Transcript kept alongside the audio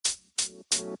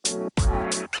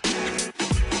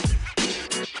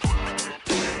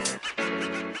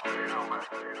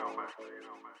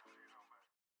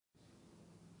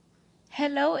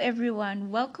Hello,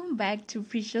 everyone. Welcome back to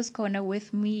Precious Corner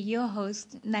with me, your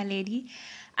host, Naledi.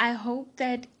 I hope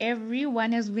that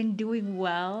everyone has been doing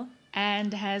well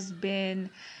and has been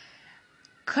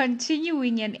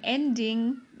continuing and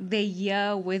ending the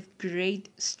year with great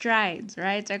strides,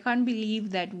 right? I can't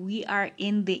believe that we are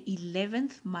in the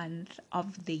 11th month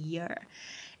of the year.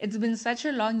 It's been such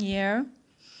a long year.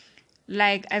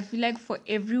 Like, I feel like for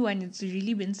everyone, it's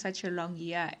really been such a long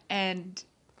year. And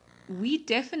we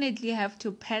definitely have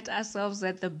to pat ourselves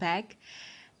at the back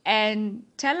and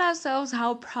tell ourselves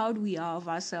how proud we are of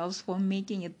ourselves for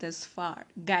making it this far,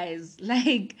 guys.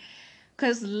 Like,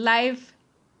 because life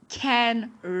can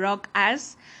rock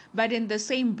us, but in the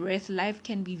same breath, life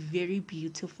can be very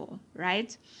beautiful,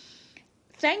 right?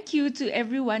 Thank you to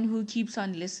everyone who keeps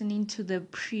on listening to the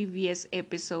previous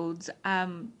episodes.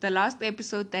 The last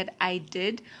episode that I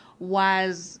did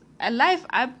was a life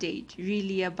update,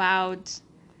 really, about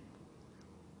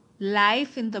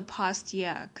life in the past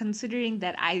year, considering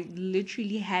that I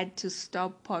literally had to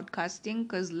stop podcasting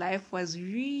because life was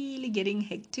really getting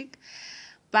hectic.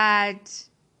 But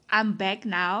I'm back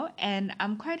now and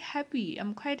I'm quite happy.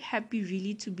 I'm quite happy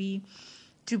really to be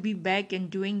back and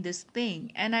doing this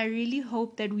thing. And I really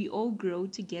hope that we all grow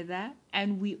together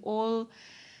and we all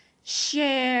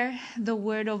share the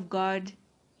word of God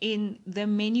in the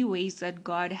many ways that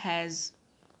God has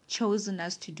chosen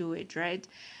us to do it, right?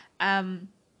 Um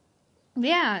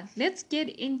yeah, let's get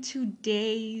into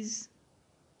today's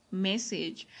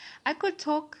message. I could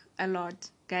talk a lot,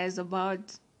 guys,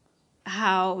 about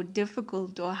how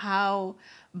difficult or how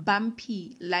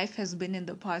bumpy life has been in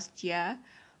the past year.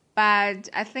 But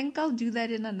I think I'll do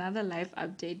that in another life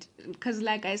update. Because,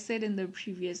 like I said in the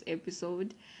previous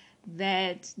episode,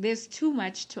 that there's too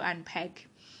much to unpack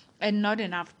and not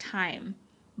enough time.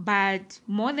 But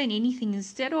more than anything,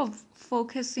 instead of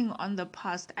focusing on the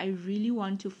past, I really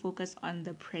want to focus on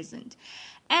the present.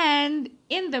 And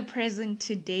in the present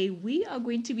today, we are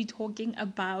going to be talking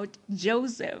about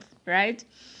Joseph, right?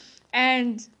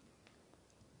 And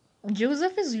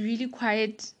Joseph is really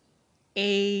quite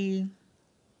a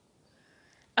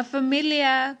a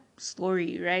familiar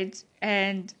story, right?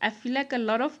 And I feel like a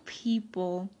lot of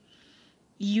people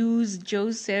use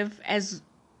Joseph as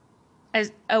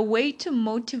a way to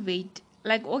motivate,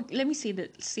 like, or let me say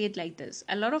it like this.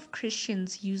 A lot of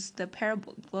Christians use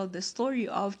the story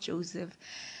of Joseph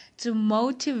to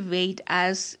motivate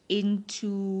us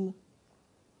into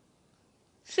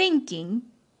thinking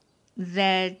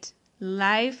that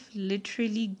life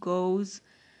literally goes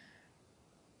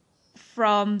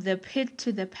from the pit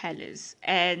to the palace.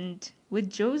 And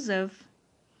with Joseph,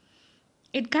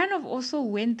 it kind of also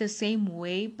went the same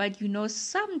way, but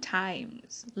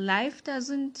sometimes life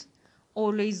doesn't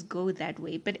always go that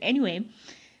way. But anyway,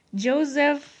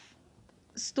 Joseph's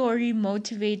story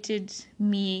motivated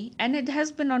me, and it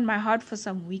has been on my heart for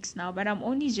some weeks now, but I'm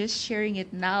only just sharing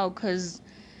it now because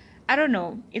I don't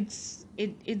know.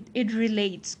 It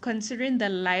relates considering the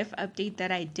life update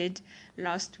that I did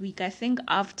last week. I think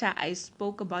after I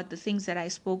spoke about the things that I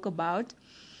spoke about,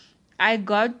 I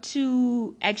got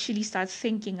to actually start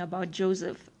thinking about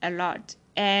Joseph a lot.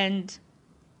 And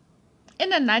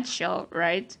in a nutshell,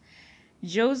 right?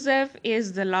 Joseph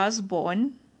is the last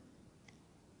born.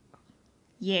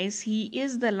 Yes, he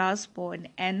is the last born.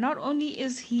 And not only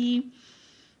is he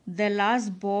the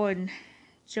last born,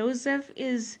 Joseph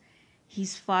is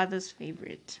his father's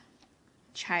favorite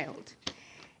child.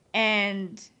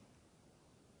 And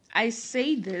I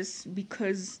say this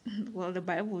because, well, the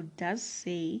Bible does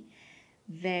say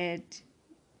that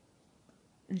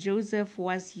Joseph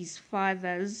was his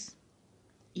father's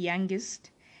youngest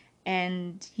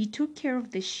and he took care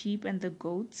of the sheep and the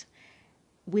goats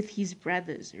with his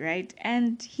brothers, right?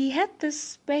 And he had this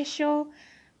special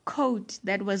coat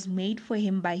that was made for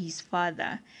him by his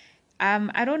father.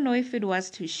 I don't know if it was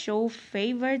to show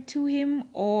favor to him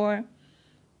or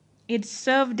it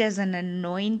served as an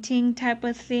anointing type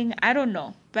of thing. I don't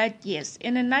know. But yes,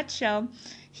 in a nutshell,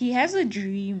 he has a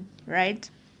dream, right?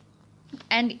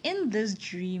 And in this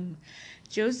dream,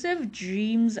 Joseph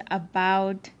dreams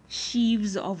about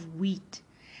sheaves of wheat.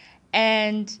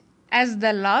 And as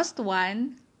the last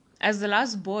one, as the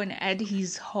last born at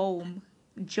his home,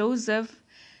 Joseph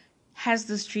has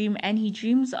this dream and he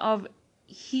dreams of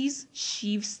his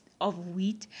sheaves of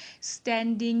wheat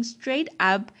standing straight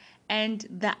up and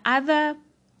the other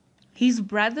his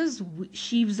brothers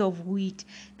sheaves of wheat,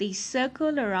 they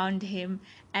circle around him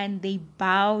and they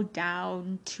bow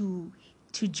down to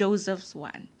Joseph's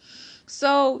one.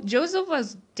 So Joseph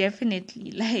was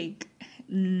definitely like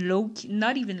low key,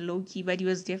 not even low key, but he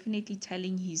was definitely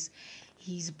telling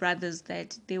his brothers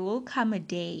that there will come a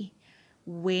day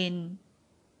when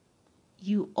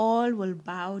you all will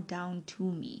bow down to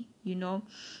me, you know?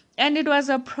 And it was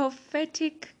a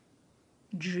prophetic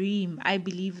dream, I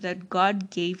believe, that God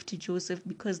gave to Joseph,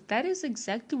 because that is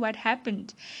exactly what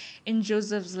happened in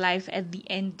Joseph's life at the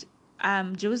end.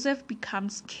 Joseph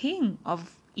becomes king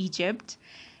of Egypt,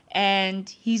 and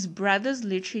his brothers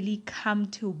literally come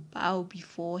to bow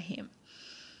before him.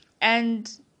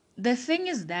 And the thing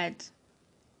is that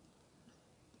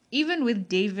even with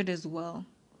David as well,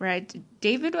 right?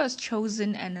 David was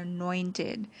chosen and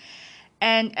anointed.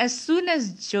 And as soon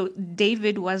as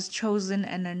David was chosen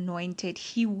and anointed,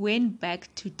 he went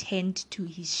back to tend to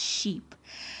his sheep.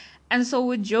 And so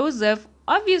with Joseph,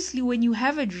 obviously, when you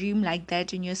have a dream like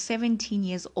that and you're 17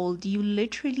 years old, you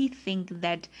literally think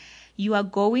that you are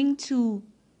going to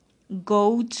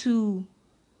go to,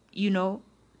 you know,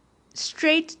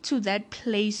 straight to that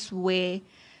place where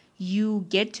you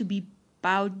get to be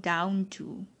bowed down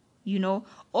to, you know,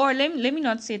 or let me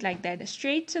not say it like that,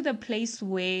 straight to the place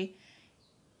where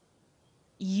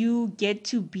you get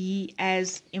to be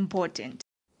as important.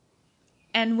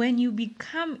 And when you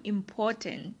become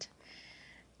important,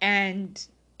 and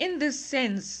in this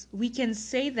sense, we can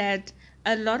say that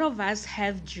a lot of us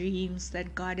have dreams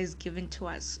that God has given to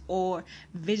us, or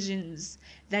visions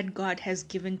that God has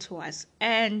given to us.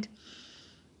 And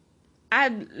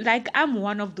I'm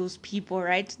one of those people,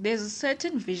 right? There's a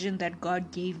certain vision that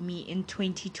God gave me in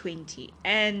 2020.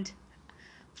 And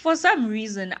for some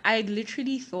reason, I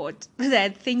literally thought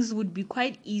that things would be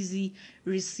quite easy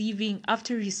receiving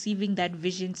that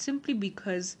vision, simply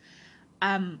because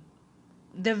um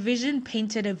the vision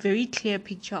painted a very clear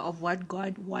picture of what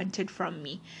God wanted from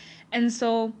me. And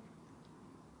so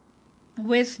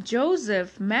with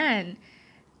Joseph, man,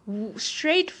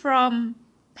 straight from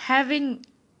having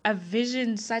a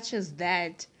vision such as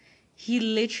that, he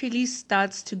literally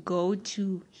starts to go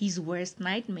to his worst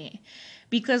nightmare,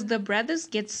 because the brothers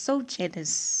get so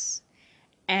jealous.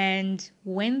 And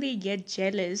when they get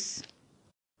jealous,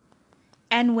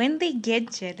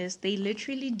 they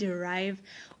literally derive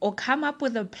or come up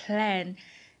with a plan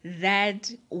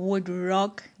that would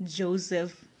rock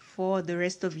Joseph for the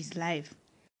rest of his life.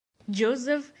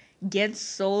 Joseph gets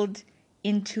sold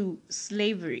into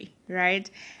slavery, right?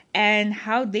 And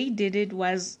how they did it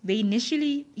was,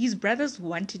 his brothers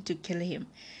wanted to kill him.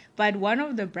 But one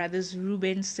of the brothers,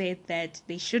 Reuben, said that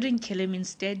they shouldn't kill him.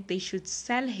 Instead, they should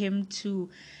sell him to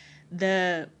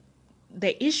the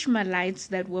the Ishmaelites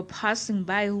that were passing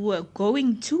by, who were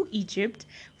going to Egypt,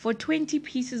 for 20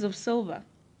 pieces of silver.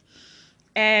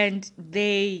 And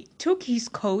they took his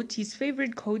coat, his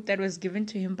favorite coat that was given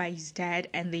to him by his dad,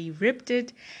 and they ripped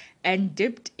it and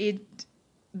dipped it.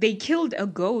 They killed a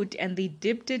goat and they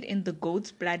dipped it in the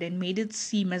goat's blood and made it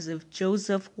seem as if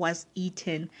Joseph was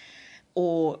eaten,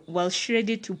 or, well,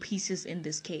 shredded to pieces in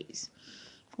this case.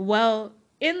 Well,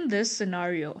 in this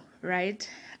scenario, right,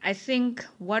 I think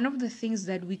one of the things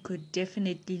that we could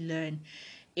definitely learn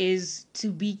is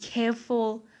to be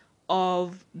careful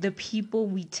of the people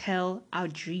we tell our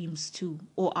dreams to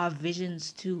or our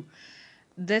visions to.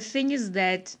 The thing is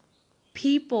that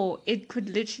people, it could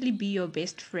literally be your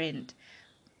best friend,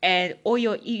 and or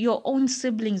your own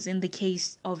siblings in the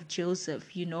case of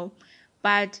Joseph, you know.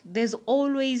 But there's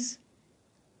always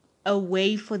a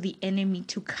way for the enemy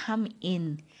to come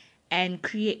in and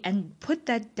create and put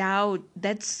that doubt,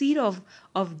 that seed of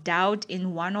doubt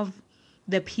in one of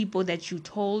the people that you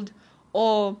told,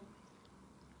 or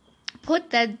put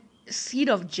that seed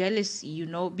of jealousy, you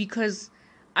know, because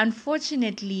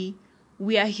unfortunately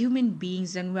we are human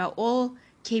beings and we are all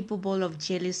capable of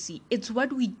jealousy. It's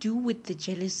what we do with the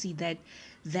jealousy that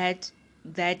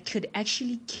that could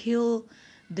actually kill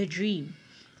the dream,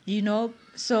 you know.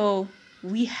 So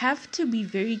we have to be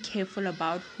very careful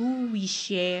about who we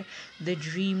share the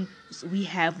dreams we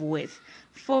have with.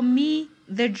 For me,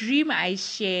 the dream I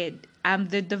shared,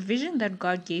 the vision that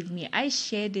God gave me, I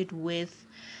shared it with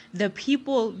the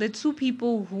two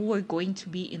people who were going to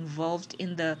be involved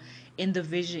in the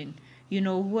vision, you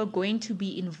know, who are going to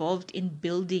be involved in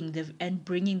building the and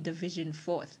bringing the vision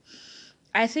forth.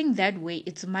 I think that way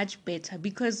it's much better,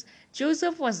 because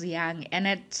Joseph was young, and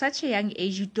at such a young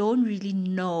age, you don't really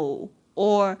know,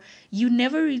 or you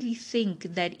never really think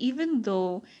that even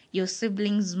though your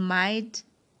siblings might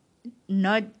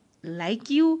not like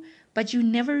you, but you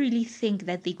never really think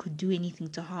that they could do anything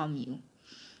to harm you,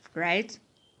 right?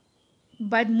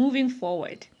 But moving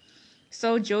forward,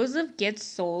 so Joseph gets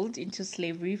sold into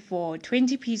slavery for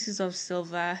 20 pieces of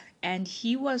silver, and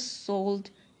he was sold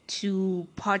to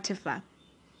Potiphar.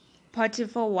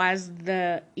 Potiphar was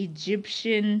the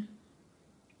Egyptian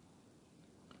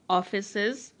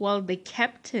officers, well, the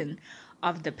captain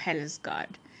of the palace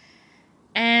guard.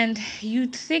 And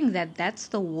you'd think that that's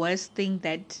the worst thing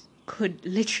that could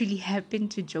literally happen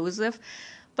to Joseph,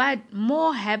 but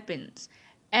more happens.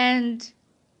 And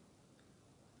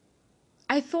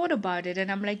I thought about it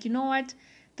and I'm like, you know what?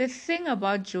 The thing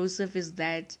about Joseph is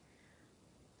that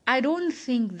I don't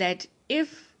think that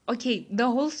okay, the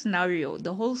whole scenario,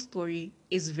 the whole story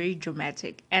is very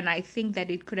dramatic. And I think that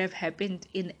it could have happened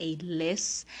in a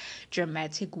less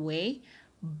dramatic way.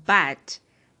 But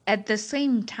at the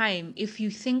same time, if you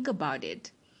think about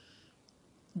it,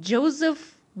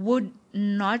 Joseph would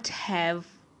not have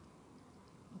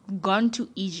gone to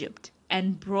Egypt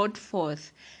and brought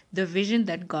forth the vision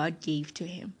that God gave to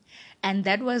him. And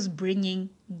that was bringing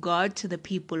God to the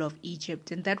people of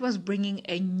Egypt. And that was bringing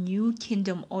a new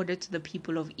kingdom order to the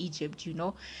people of Egypt,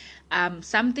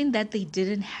 something that they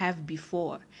didn't have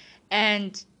before.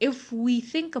 And if we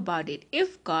think about it,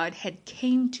 if God had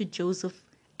came to Joseph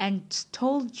and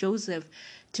told Joseph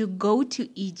to go to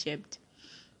Egypt,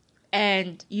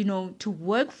 and to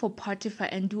work for Potiphar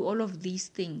and do all of these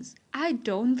things, I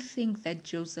don't think that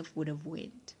Joseph would have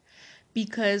went,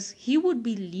 because he would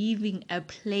be leaving a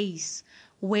place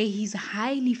where he's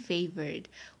highly favored,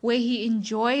 where he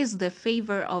enjoys the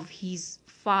favor of his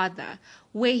father,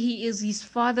 where he is his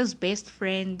father's best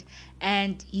friend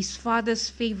and his father's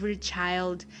favorite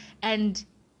child, and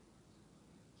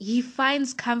he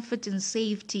finds comfort and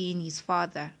safety in his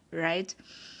father, right?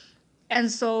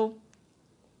 And so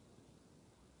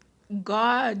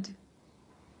God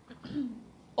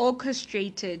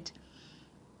orchestrated,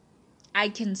 I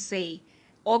can say,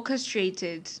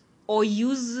 orchestrated or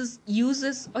uses,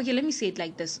 okay, let me say it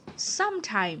like this.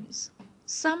 Sometimes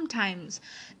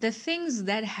the things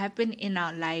that happen in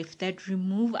our life that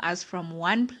remove us from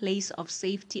one place of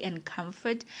safety and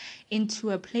comfort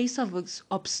into a place of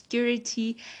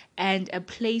obscurity and a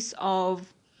place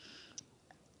of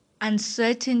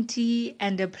uncertainty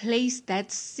and a place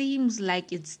that seems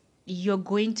like you're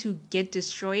going to get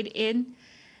destroyed in,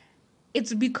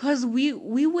 it's because we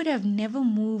would have never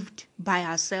moved by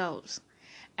ourselves.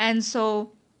 And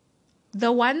so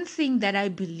the one thing that I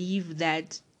believe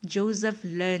that Joseph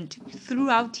learned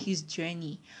throughout his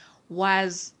journey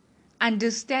was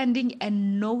understanding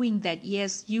and knowing that,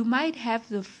 yes, you might have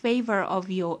the favor of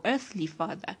your earthly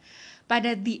father, but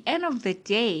at the end of the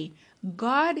day,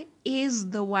 God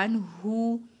is the one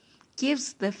who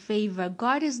gives the favor.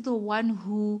 God is the one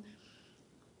who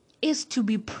is to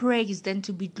be praised and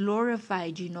to be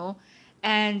glorified,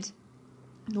 And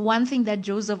one thing that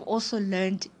Joseph also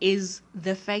learned is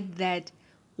the fact that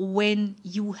when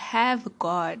you have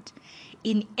God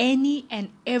in any and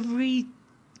every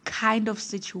kind of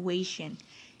situation,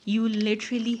 you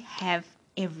literally have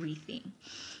everything.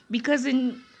 Because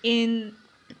in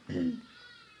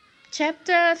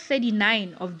chapter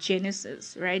 39 of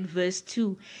Genesis, right, verse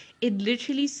 2, it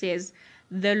literally says,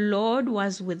 the Lord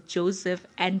was with Joseph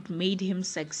and made him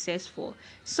successful,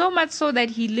 so much so that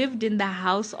he lived in the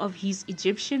house of his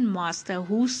Egyptian master,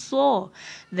 who saw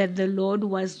that the Lord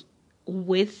was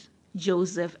with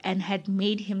Joseph and had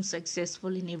made him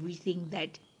successful in everything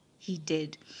that he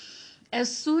did.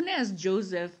 As soon as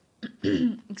Joseph,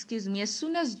 as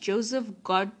soon as Joseph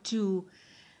got to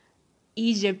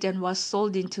Egypt and was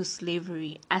sold into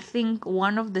slavery, I think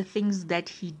one of the things that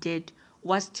he did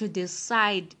was to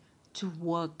decide to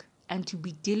work and to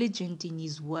be diligent in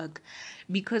his work,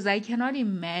 because I cannot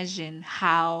imagine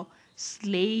how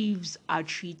slaves are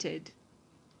treated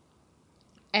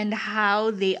and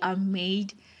how they are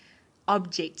made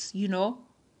objects,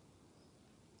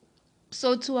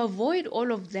 So to avoid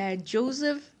all of that,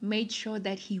 Joseph made sure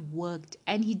that he worked,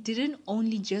 and he didn't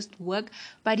only just work,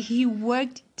 but he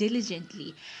worked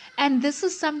diligently. And this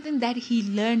is something that he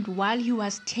learned while he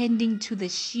was tending to the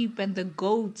sheep and the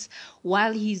goats,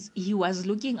 while he was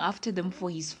looking after them for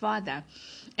his father.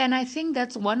 And I think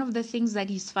that's one of the things that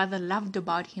his father loved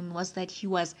about him, was that he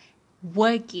was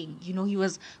working. He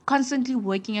was constantly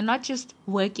working, and not just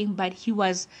working, but he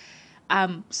was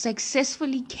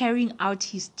successfully carrying out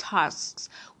his tasks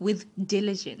with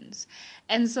diligence.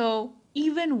 And so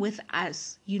even with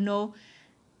us,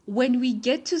 when we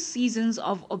get to seasons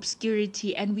of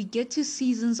obscurity and we get to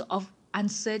seasons of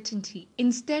uncertainty,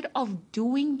 instead of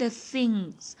doing the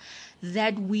things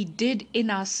that we did in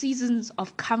our seasons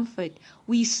of comfort,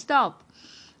 we stop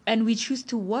and we choose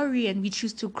to worry and we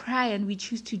choose to cry and we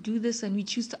choose to do this and we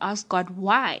choose to ask God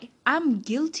why. I'm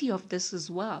guilty of this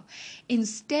as well.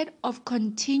 Instead of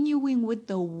continuing with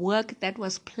the work that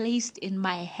was placed in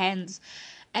my hands,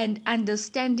 and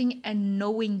understanding and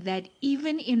knowing that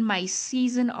even in my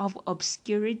season of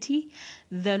obscurity,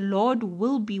 the Lord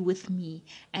will be with me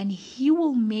and He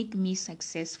will make me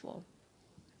successful.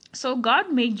 So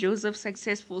God made Joseph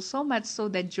successful, so much so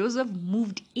that Joseph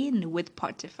moved in with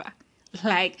Potiphar,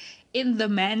 like in the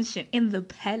mansion, in the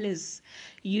palace,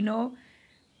 you know.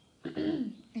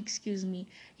 Excuse me.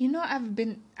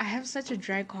 I have such a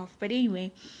dry cough, but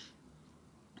anyway,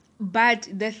 but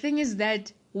the thing is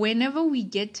that whenever we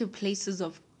get to places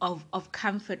of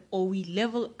comfort or we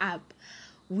level up,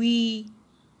 we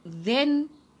then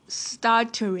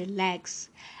start to relax.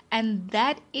 And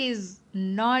that is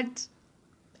not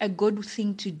a good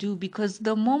thing to do, because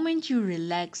the moment you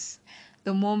relax,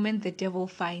 the moment the devil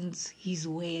finds his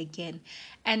way again.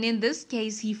 And in this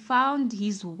case, he found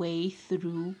his way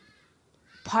through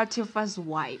Potiphar's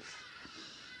wife,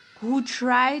 who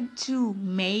tried to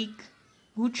make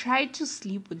who tried to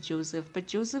sleep with Joseph, but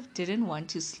Joseph didn't want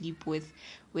to sleep with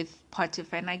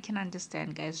Potiphar. And I can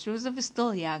understand, guys. Joseph is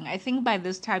still young. I think by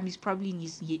this time he's probably in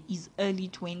his early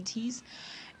 20s.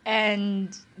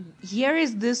 And here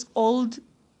is this old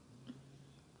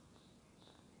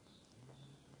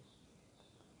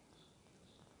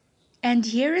And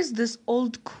here is this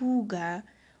old cougar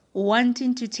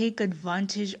wanting to take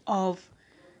advantage of,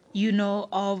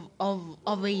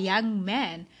 of a young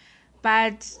man.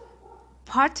 But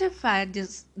Potiphar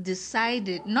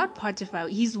decided, not Potiphar,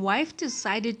 his wife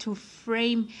decided to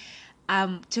frame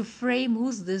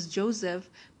who's this Joseph,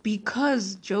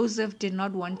 because Joseph did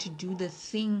not want to do the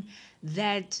thing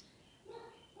that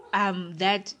um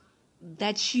that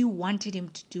that she wanted him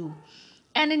to do.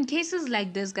 And in cases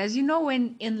like this, guys,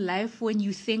 when in life, when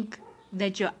you think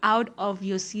that you're out of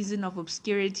your season of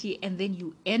obscurity and then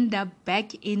you end up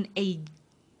back in a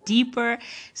deeper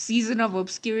season of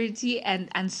obscurity and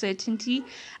uncertainty,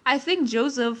 I think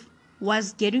Joseph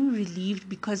was getting relieved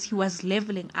because he was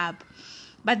leveling up.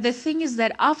 But the thing is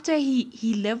that after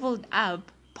he leveled up,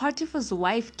 Potiphar's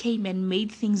wife came and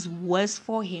made things worse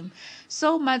for him,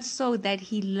 so much so that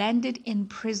he landed in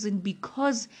prison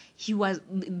because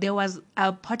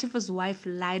Potiphar's wife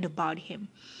lied about him.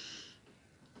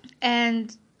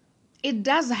 And it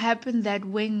does happen that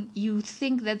when you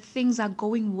think that things are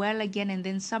going well again and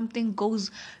then something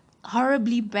goes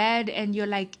horribly bad and you're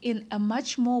like in a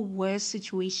much more worse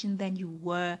situation than you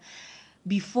were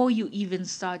before you even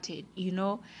started.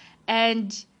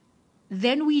 And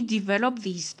then we develop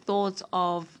these thoughts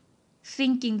of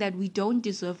thinking that we don't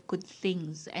deserve good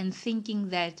things, and thinking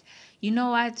that, you know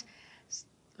what,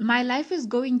 my life is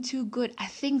going too good. I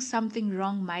think something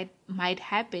wrong might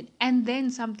happen, and then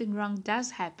something wrong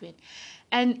does happen.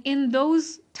 And in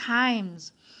those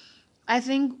times, I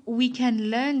think we can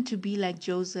learn to be like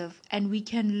Joseph, and we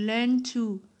can learn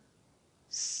to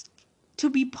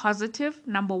be positive,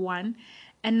 number one,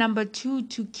 and number two,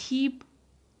 to keep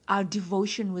our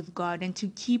devotion with God and to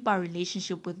keep our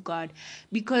relationship with God.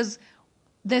 Because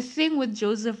the thing with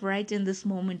Joseph right in this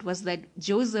moment was that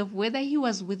Joseph, whether he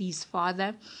was with his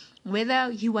father, whether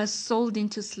he was sold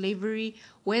into slavery,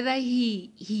 whether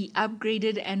he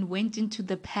upgraded and went into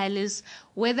the palace,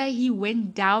 whether he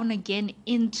went down again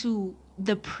into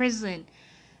the prison,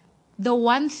 the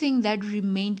one thing that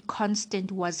remained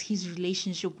constant was his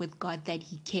relationship with God that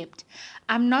he kept.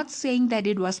 I'm not saying that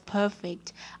it was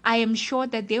perfect. I am sure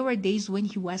that there were days when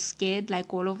he was scared,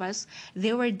 like all of us.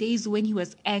 There were days when he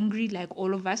was angry, like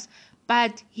all of us.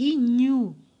 But he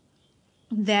knew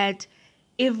that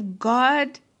if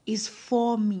God is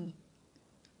for me,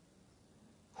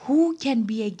 who can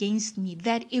be against me?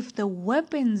 That if the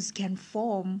weapons can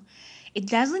form, it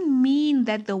doesn't mean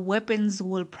that the weapons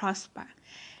will prosper.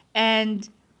 And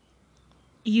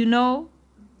you know,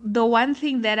 the one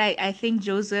thing that I think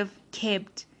Joseph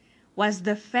kept was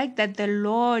the fact that the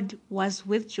Lord was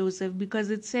with Joseph, because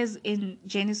it says in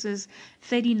Genesis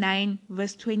 39,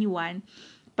 verse 21,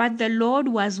 but the Lord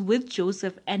was with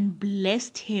Joseph and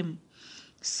blessed him,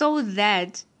 so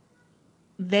that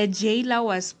the jailer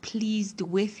was pleased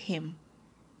with him.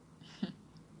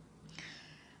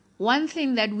 One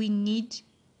thing that we need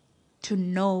to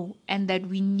know and that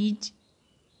we need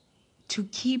to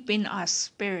keep in our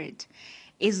spirit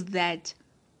is that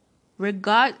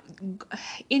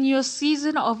in your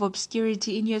season of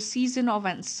obscurity, in your season of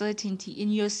uncertainty,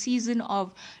 in your season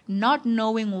of not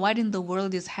knowing what in the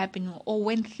world is happening, or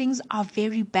when things are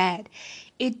very bad,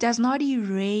 it does not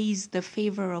erase the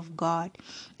favor of God.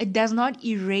 It does not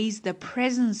erase the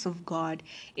presence of God.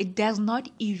 It does not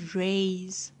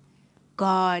erase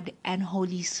God and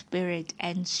Holy Spirit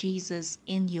and Jesus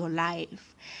in your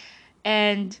life.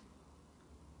 And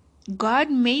God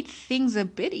made things a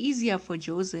bit easier for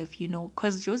Joseph,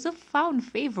 because Joseph found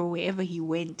favor wherever he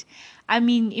went. I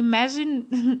mean,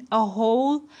 imagine a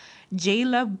whole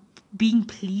jailer being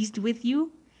pleased with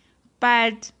you,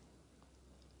 but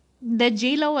the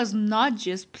jailer was not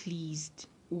just pleased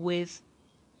with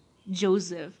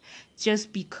Joseph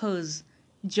just because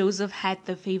Joseph had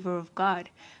the favor of God,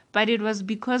 but it was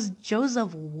because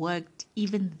Joseph worked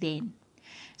even then.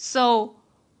 So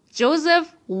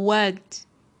Joseph worked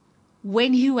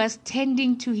when he was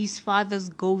tending to his father's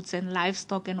goats and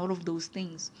livestock and all of those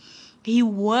things. He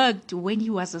worked when he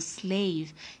was a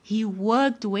slave. He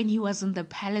worked when he was in the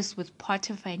palace with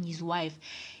Potiphar and his wife.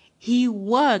 He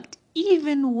worked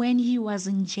even when he was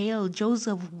in jail.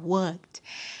 Joseph worked.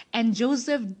 And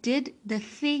Joseph did the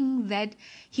thing that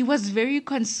he was very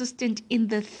consistent in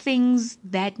the things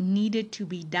that needed to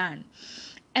be done.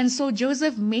 And so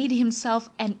Joseph made himself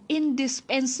an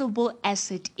indispensable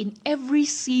asset in every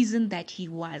season that he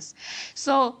was.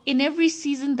 So, in every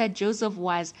season that Joseph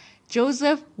was,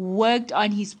 Joseph worked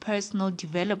on his personal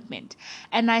development.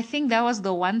 And I think that was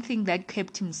the one thing that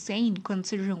kept him sane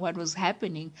considering what was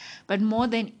happening. But more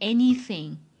than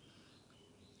anything,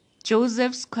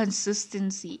 Joseph's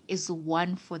consistency is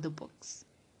one for the books.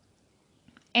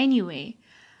 Anyway,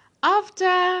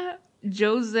 after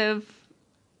Joseph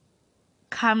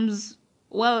comes,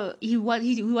 well, he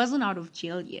wasn't out of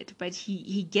jail yet, but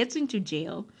he gets into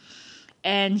jail,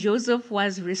 and Joseph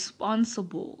was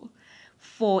responsible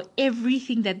for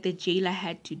everything that the jailer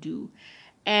had to do.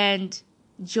 And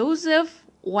Joseph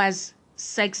was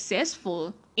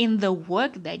successful in the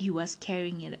work that he was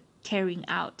carrying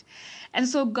out. And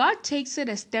so God takes it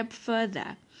a step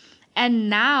further. And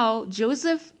now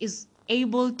Joseph is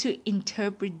able to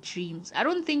interpret dreams. I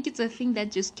don't think it's a thing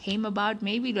that just came about.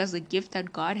 Maybe it was a gift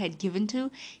that God had given to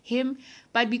him.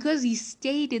 But because he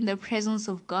stayed in the presence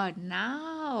of God,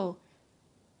 now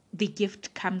the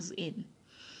gift comes in.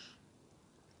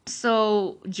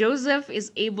 So Joseph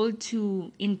is able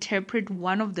to interpret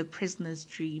one of the prisoner's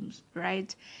dreams,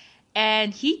 right?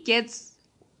 And he gets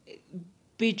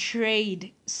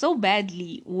betrayed so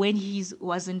badly when he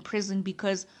was in prison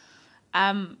because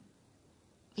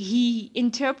he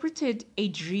interpreted a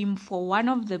dream for one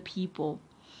of the people,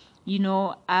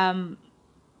 the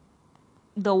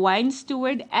wine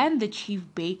steward and the chief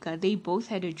baker. They both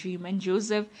had a dream, and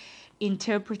Joseph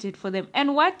interpreted for them.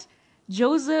 And what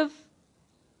Joseph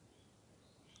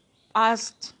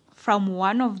asked from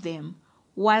one of them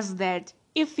was that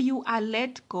if you are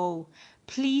let go,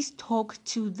 please talk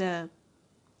to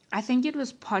I think it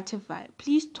was Potiphar.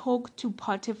 Please talk to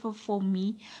Potiphar for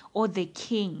me, or the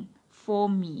king for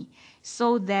me,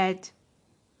 so that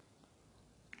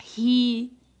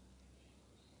he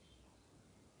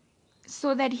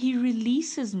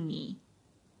releases me,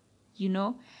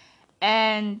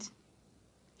 and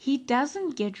he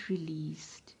doesn't get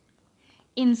released.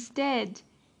 Instead,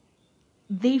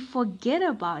 they forget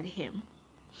about him.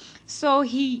 So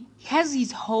he has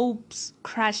his hopes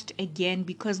crushed again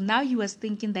because now he was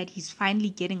thinking that he's finally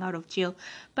getting out of jail.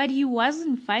 But he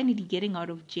wasn't finally getting out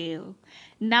of jail.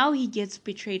 Now he gets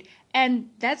betrayed. And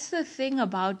that's the thing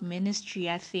about ministry,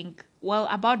 I think. Well,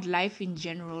 about life in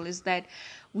general, is that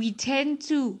we tend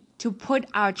to put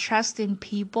our trust in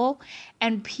people,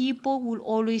 and people will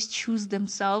always choose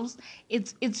themselves.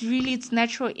 It's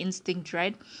natural instinct,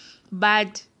 right?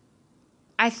 But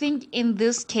I think in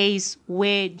this case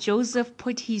where Joseph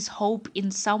put his hope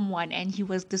in someone and he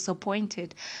was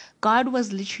disappointed, God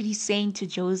was literally saying to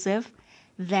Joseph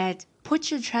that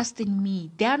put your trust in me.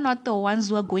 They're not the ones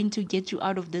who are going to get you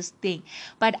out of this thing,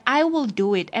 but I will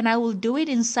do it, and I will do it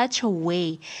in such a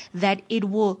way that it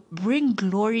will bring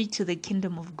glory to the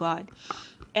kingdom of God.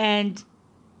 And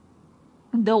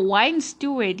the wine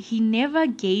steward, he never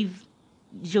gave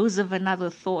Joseph another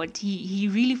thought. He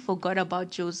really forgot about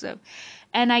Joseph.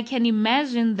 And I can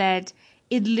imagine that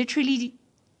it literally,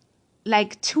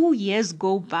 like, 2 years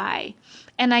go by.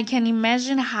 And I can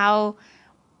imagine how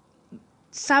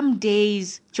some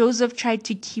days Joseph tried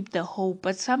to keep the hope,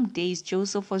 but some days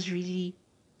Joseph was really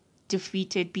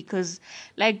defeated because,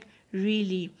 like,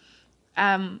 really,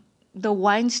 the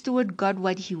wine steward got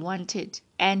what he wanted,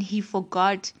 and he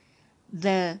forgot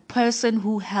the person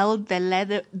who held the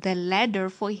ladder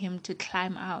for him to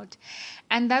climb out.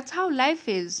 And that's how life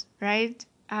is, right?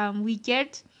 You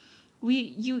get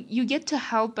to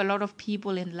help a lot of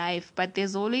people in life, but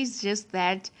there's always just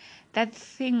that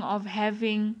thing of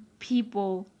having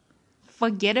people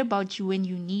forget about you when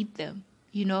you need them,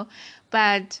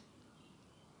 but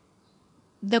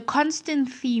the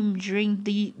constant theme during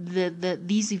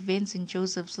these events in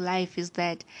Joseph's life is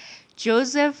that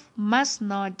Joseph must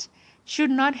not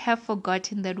should not have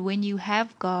forgotten that when you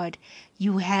have God,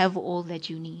 you have all that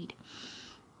you need.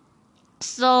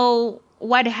 So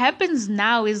what happens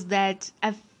now is that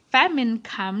a famine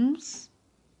comes,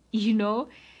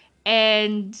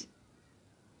 and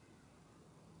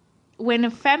when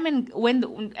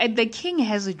the king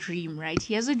has a dream, right?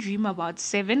 He has a dream about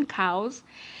 7 cows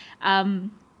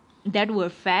um that were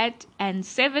fat and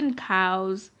 7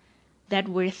 cows that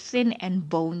were thin and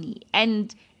bony,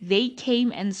 and they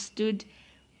came and stood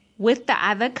with the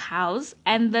other cows,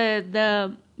 and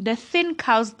the thin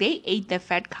cows, they ate the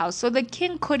fat cows. So the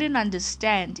king couldn't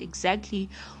understand exactly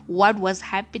what was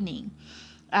happening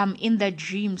in the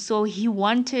dream, so he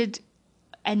wanted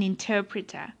an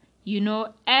interpreter,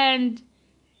 and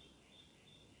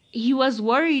he was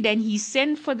worried, and he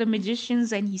sent for the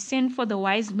magicians, and he sent for the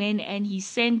wise men, and he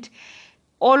sent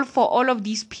all of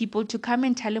these people to come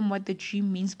and tell him what the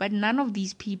dream means, but none of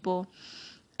these people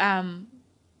um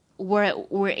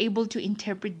were able to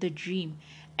interpret the dream.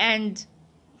 And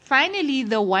finally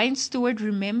the wine steward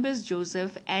remembers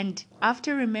Joseph, and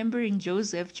after remembering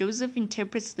Joseph, Joseph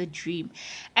interprets the dream.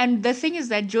 And the thing is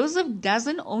that Joseph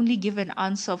doesn't only give an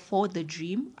answer for the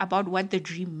dream, about what the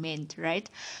dream meant, right?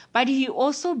 But he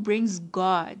also brings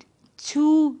God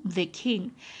to the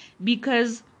king,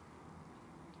 because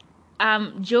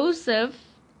Joseph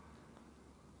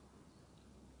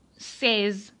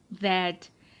says that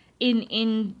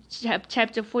in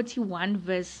chapter 41,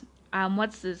 verse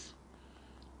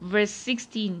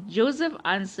 16, Joseph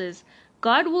answers,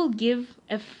 God will give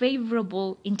a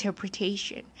favorable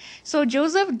interpretation. So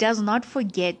Joseph does not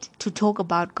forget to talk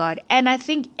about God. And I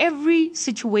think every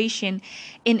situation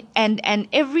and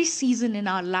every season in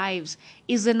our lives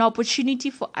is an opportunity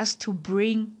for us to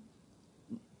bring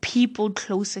people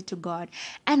closer to God.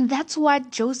 And that's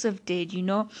what Joseph did,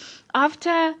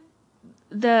 after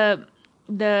the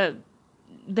the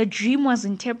the dream was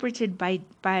interpreted by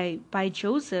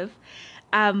Joseph.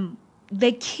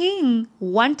 The king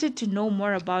wanted to know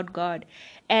more about God,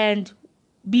 and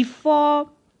before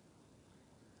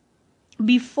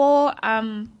before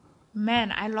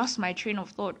man, I lost my train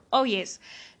of thought. Oh yes,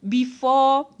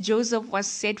 before Joseph was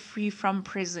set free from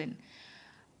prison,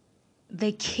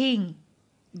 the king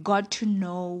got to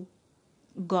know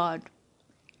God,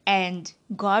 and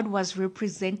God was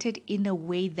represented in a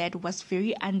way that was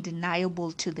very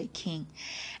undeniable to the king.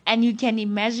 And you can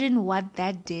imagine what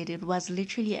that did. It was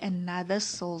literally another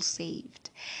soul saved.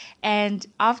 And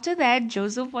after that,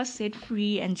 Joseph was set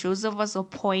free, and Joseph was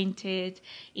appointed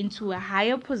into a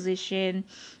higher position.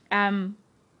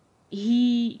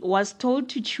 He was told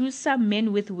to choose some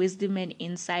men with wisdom and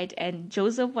insight, and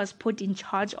Joseph was put in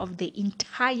charge of the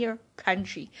entire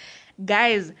country.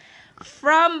 Guys,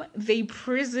 from the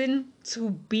prison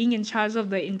to being in charge of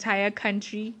the entire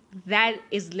country, that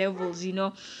is levels,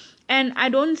 And I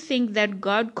don't think that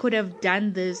God could have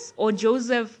done this, or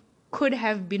Joseph could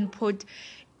have been put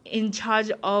in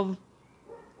charge of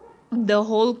the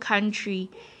whole country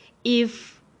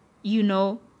if,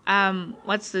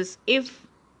 what's this? If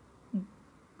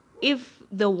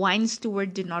the wine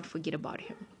steward did not forget about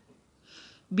him.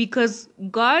 Because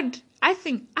God, I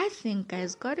think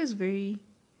guys, God is very,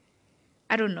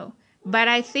 I don't know, but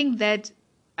I think that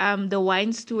the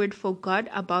wine steward forgot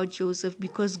about Joseph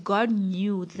because God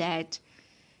knew that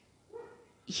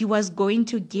he was going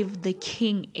to give the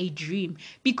king a dream.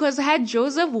 Because had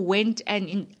Joseph went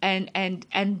and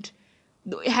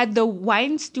had the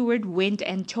wine steward went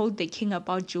and told the king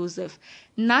about Joseph,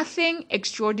 nothing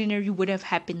extraordinary would have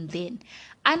happened then.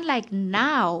 Unlike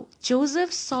now,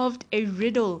 Joseph solved a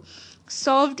riddle,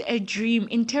 solved a dream,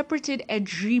 interpreted a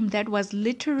dream that was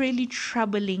literally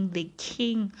troubling the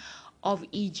king of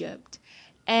Egypt.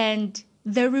 And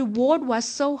the reward was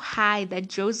so high that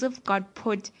Joseph got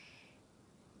put,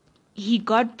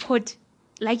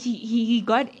 like he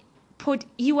got put,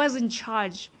 he was in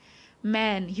charge.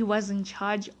 Man, he was in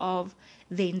charge of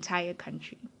the entire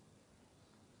country.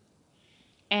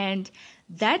 And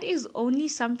that is only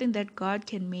something that God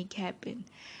can make happen.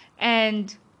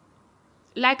 And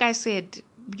like I said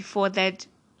before, that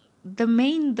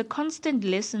the constant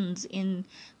lessons in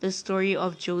the story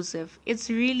of Joseph, it's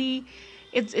really,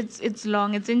 it's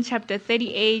long. It's in chapter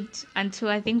 38 until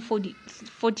I think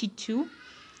 42.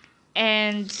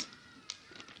 And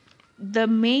the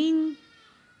main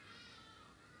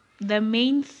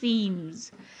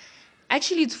themes,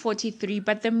 actually it's 43,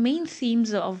 but the main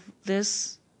themes of the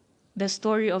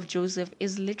story of Joseph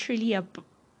is literally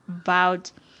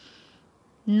about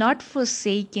not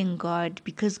forsaking God,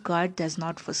 because God does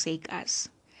not forsake us.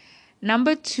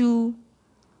 Number 2,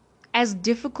 as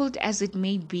difficult as it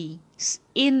may be,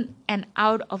 in and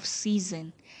out of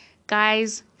season,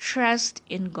 Guys, trust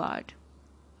in God.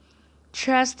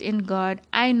 Trust in God.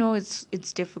 I know it's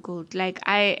difficult. Like,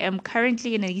 I am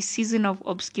currently in a season of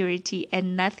obscurity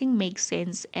and nothing makes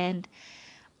sense, and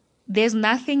there's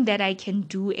nothing that I can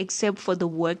do except for the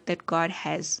work that God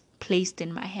has placed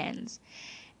in my hands.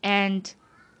 And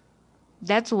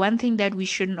that's one thing that we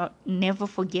should not never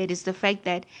forget, is the fact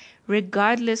that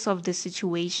regardless of the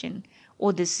situation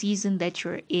or the season that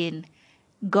you're in,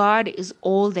 God is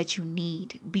all that you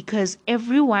need, because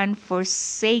everyone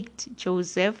forsaked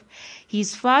Joseph.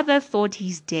 His father thought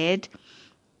he's dead,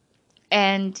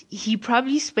 and he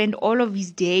probably spent all of his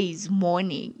days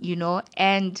mourning,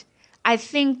 and I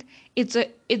think it's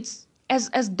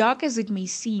as dark as it may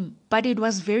seem, but it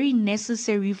was very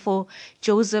necessary for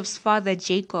Joseph's father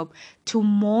Jacob to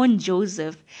mourn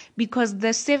Joseph, because the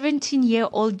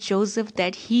 17-year-old Joseph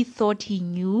that he thought he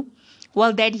knew,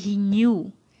 well, that he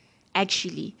knew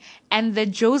actually, and the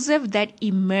Joseph that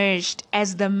emerged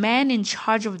as the man in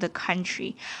charge of the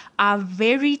country, are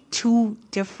very two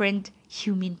different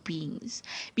human beings,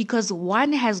 because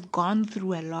one has gone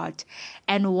through a lot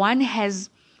and one has,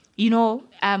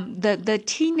 the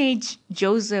teenage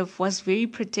Joseph was very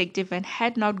protective and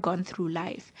had not gone through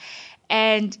life,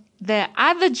 and the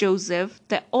other Joseph,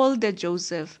 the older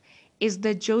Joseph, is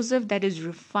the Joseph that is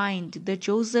refined, the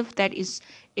Joseph that is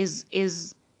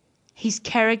his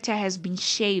character has been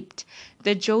shaped.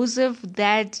 The Joseph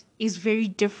that is very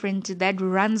different, that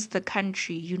runs the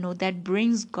country, that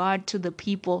brings God to the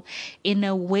people in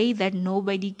a way that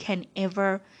nobody can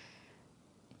ever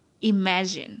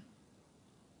imagine.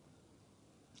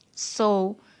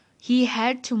 So he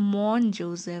had to mourn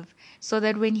Joseph so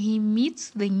that when he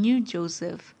meets the new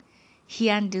Joseph,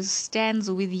 he understands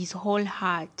with his whole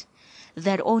heart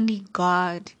that only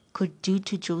God could do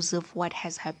to Joseph what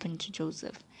has happened to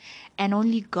Joseph. And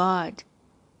only God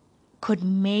could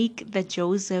make the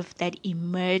Joseph that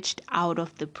emerged out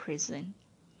of the prison.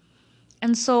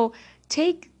 And so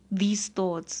take these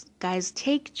thoughts, guys,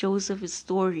 take Joseph's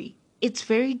story. It's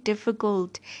very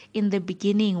difficult in the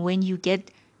beginning when you get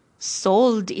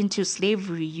sold into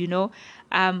slavery,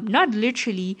 not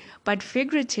literally, but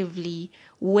figuratively,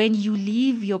 when you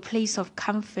leave your place of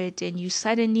comfort and you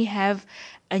suddenly have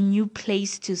a new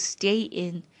place to stay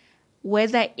in,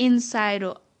 whether inside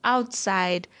or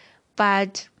outside,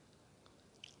 but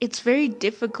it's very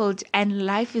difficult, and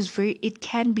life is it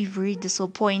can be very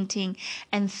disappointing,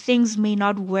 and things may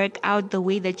not work out the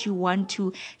way that you want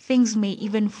to. Things may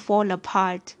even fall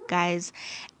apart, guys.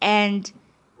 And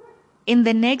in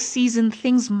the next season,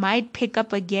 things might pick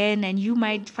up again, and you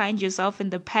might find yourself in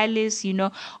the palace,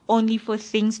 only for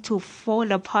things to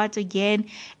fall apart again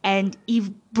and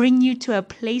bring you to a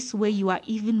place where you are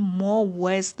even more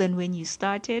worse than when you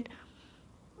started.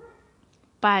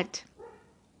 But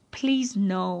please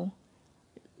know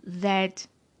that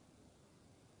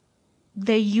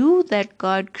the you that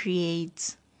God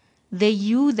creates, the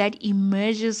you that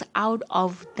emerges out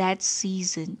of that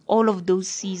season, all of those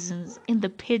seasons, in the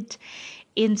pit,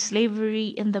 in slavery,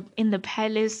 in the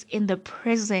palace, in the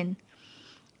prison,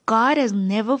 God has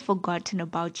never forgotten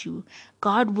about you.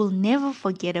 God will never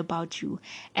forget about you.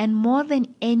 And more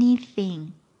than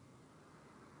anything,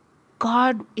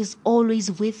 God is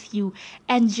always with you.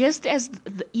 And just as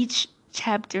each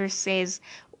chapter says,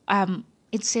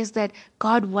 it says that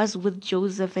God was with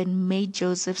Joseph and made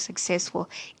Joseph successful.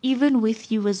 Even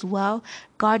with you as well,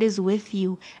 God is with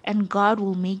you and God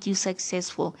will make you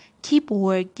successful. Keep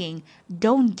working.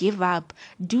 Don't give up.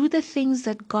 Do the things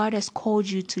that God has called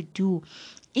you to do.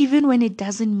 Even when it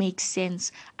doesn't make sense,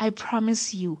 I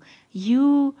promise you,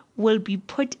 you will be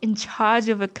put in charge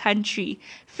of a country,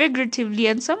 figuratively,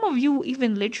 and some of you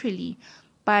even literally,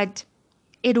 but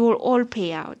it will all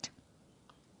pay out.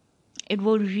 It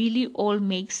will really all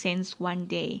make sense one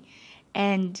day.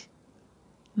 And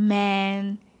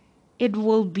man, it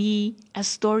will be a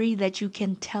story that you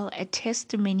can tell, a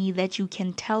testimony that you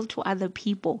can tell to other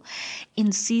people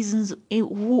in seasons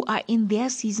who are in their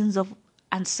seasons of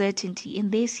uncertainty, in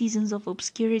their seasons of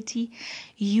obscurity.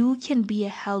 You can be a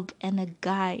help and a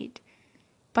guide.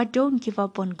 But don't give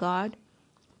up on God.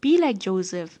 Be like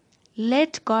Joseph.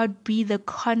 Let God be the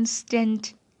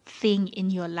constant thing in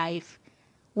your life.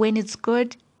 When it's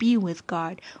good, be with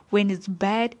God. When it's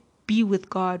bad, be with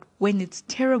God. When it's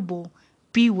terrible,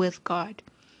 be with God.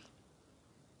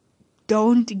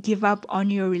 Don't give up on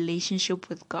your relationship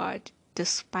with God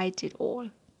despite it all.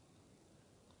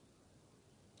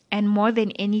 And more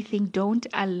than anything, don't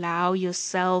allow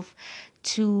yourself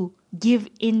to give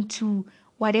into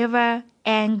whatever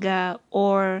anger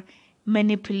or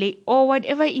manipulate or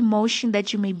whatever emotion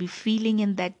that you may be feeling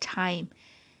in that time.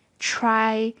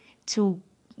 Try to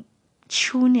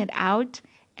tune it out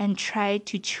and try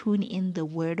to tune in the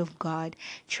word of God.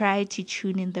 Try to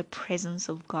tune in the presence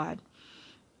of God.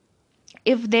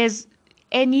 If there's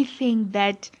anything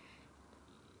that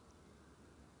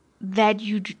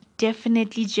you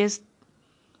definitely just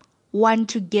want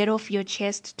to get off your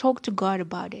chest, talk to God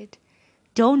about it.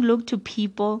 Don't look to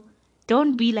people.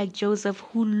 Don't be like Joseph,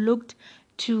 who looked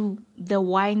to the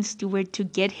wine steward to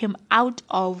get him out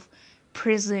of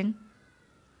prison.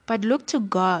 But look to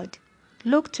God.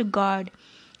 Look to God.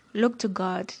 Look to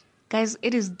God. Guys,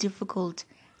 it is difficult.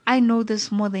 I know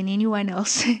this more than anyone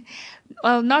else.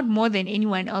 Well, not more than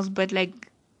anyone else, but like,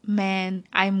 man,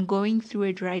 I'm going through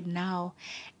it right now.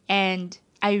 And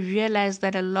I realize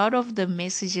that a lot of the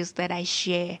messages that I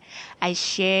share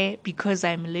because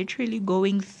I'm literally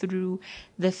going through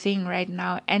the thing right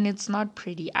now, and it's not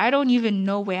pretty. I don't even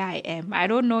know where I am. I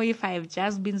don't know if I've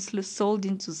just been sold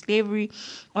into slavery,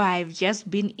 or I've just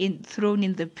been thrown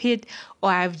in the pit, or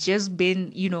I've just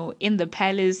been, in the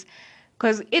palace,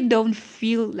 because it don't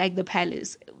feel like the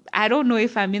palace. I don't know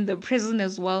if I'm in the prison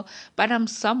as well, but I'm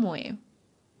somewhere.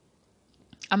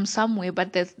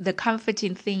 But the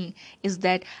comforting thing is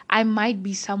that I might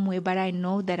be somewhere, but I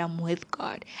know that I'm with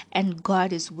God, and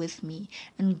God is with me,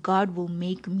 and God will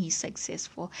make me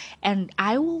successful, and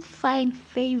I will find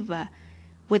favor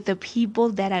with the people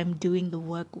that I'm doing the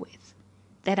work with,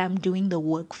 that I'm doing the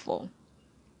work for.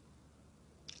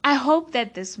 I hope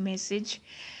that this message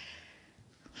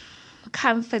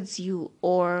comforts you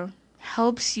or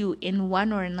helps you in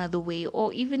one or another way,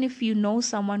 or even if you know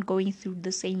someone going through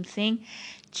the same thing,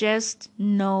 just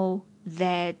know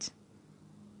that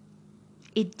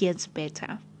it gets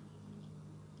better.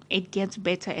 It gets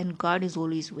better, and God is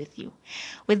always with you.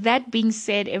 With that being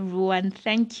said, everyone,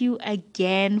 thank you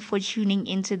again for tuning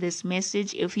into this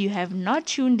message. If you have not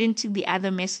tuned into the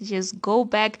other messages, go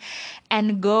back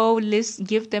and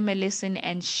give them a listen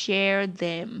and share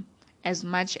them as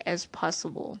much as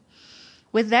possible.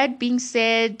 With that being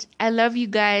said, I love you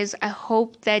guys. I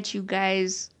hope that you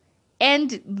guys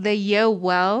end the year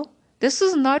well. This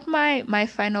is not my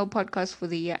final podcast for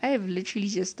the year. I have literally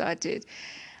just started.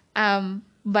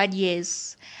 But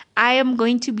yes, I am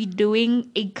going to be doing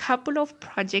a couple of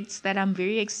projects that I'm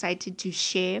very excited to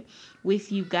share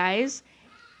with you guys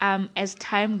as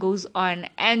time goes on.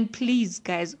 And please,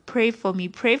 guys, pray for me.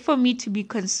 Pray for me to be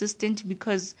consistent,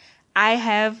 because I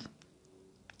have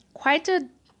quite a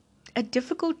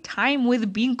difficult time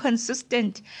with being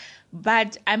consistent,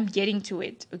 but I'm getting to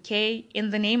it. Okay, in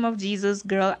the name of Jesus,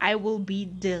 girl, I will be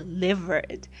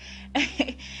delivered.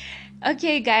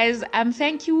 Okay, guys,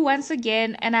 thank you once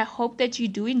again, and I hope that you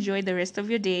do enjoy the rest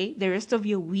of your day, the rest of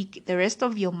your week, the rest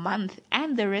of your month,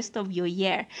 and the rest of your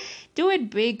year. Do it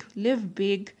big,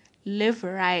 live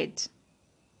right.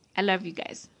 I love you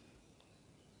guys.